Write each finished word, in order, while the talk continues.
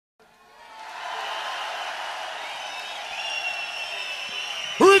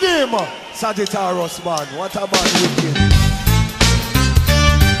With him, Sagittarius man, what a man wicked.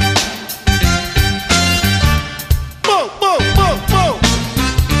 Boom, boom, boom, boom.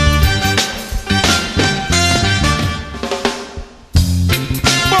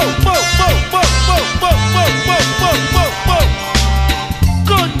 Boom, boom, boom, boom, boom, boom, boom, boom, boom, boom, boom.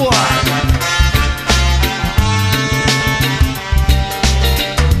 Good boy.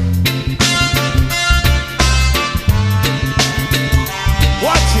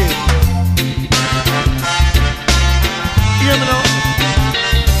 Watch it. Hear me now.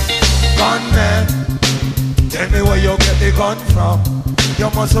 Gunman, tell me where you get the gun from. You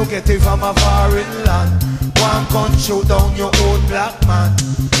must have get it from a foreign land. One gun shoot down your own black man.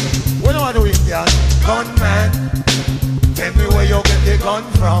 What do I do with that? Gunman, tell me where you get the gun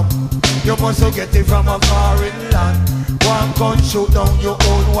from. You must have get it from a foreign land. One gun shoot down your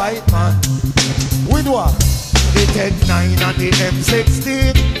own white man. With what? The Tech 9 and the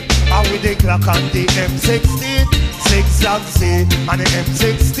M16, and with the Glock and the M16, 6 and C and the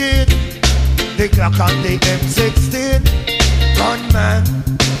M16, the Glock and the M16. Gunman,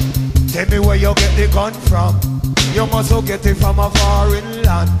 tell me where you get the gun from. You must have get it from a foreign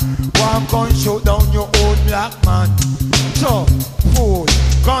land. One gun shoot down your own black man. So, fool,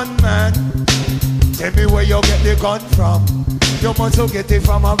 gunman, tell me where you get the gun from. You must have get it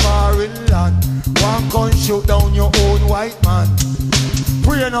from a foreign land. One gun shoot down your own white man.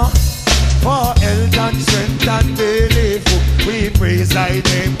 Pray now for health and strength and belief. We praise thy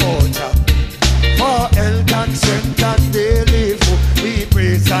name, Ocha. For health and strength and belief. We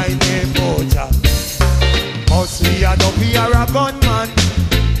praise thy name, Ocha. Must be a duppy or a gunman.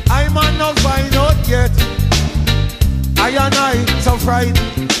 I man not find out yet. I and I so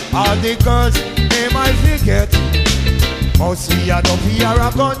frightened. All the girls name I forget. Must be a duppy or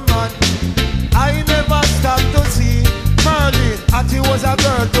a gunman. I never stopped to see Merlin, and he was a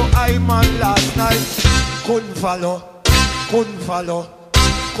girl to I man last night. Couldn't follow, couldn't follow,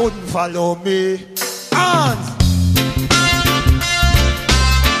 couldn't follow me. Hands!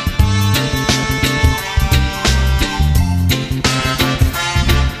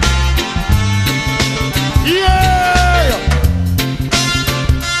 Yeah!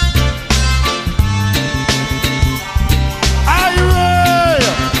 Are you ready?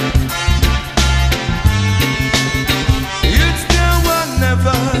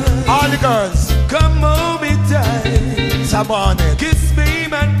 All the girls, come hold me tight. Sabonnet, kiss me,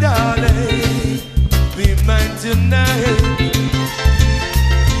 my darling. Be mine tonight.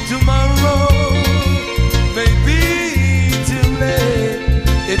 Tomorrow may be too late.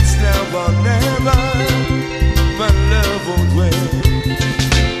 It's now or never. My love won't wait.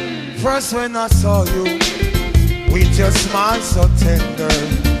 First when I saw you, with your smile so tender,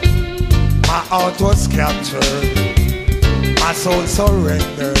 my heart was captured. My soul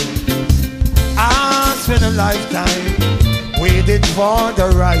surrendered. I spent a lifetime waiting for the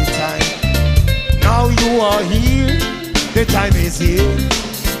right time. Now you are here, the time is here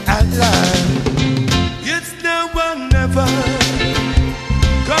at last. It's now or never.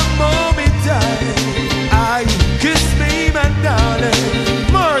 Come hold me tight. I kiss me, my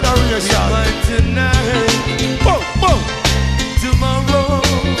darling. Murder You're mine tonight. Boom, boom. Tomorrow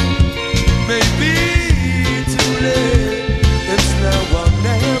may be too late. It's now or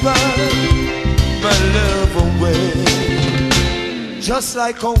never, my love away. Just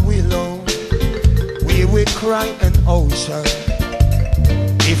like a willow, we will cry an ocean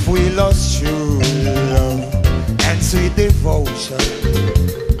if we lost true love and sweet devotion.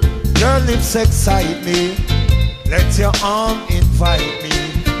 Your lips excite me, let your arm invite me,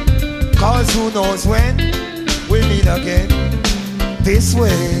 cause who knows when we'll meet again this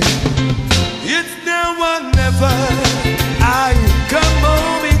way. It's now or never. I come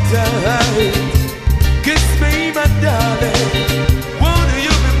hold me tight. Kiss me, my darling.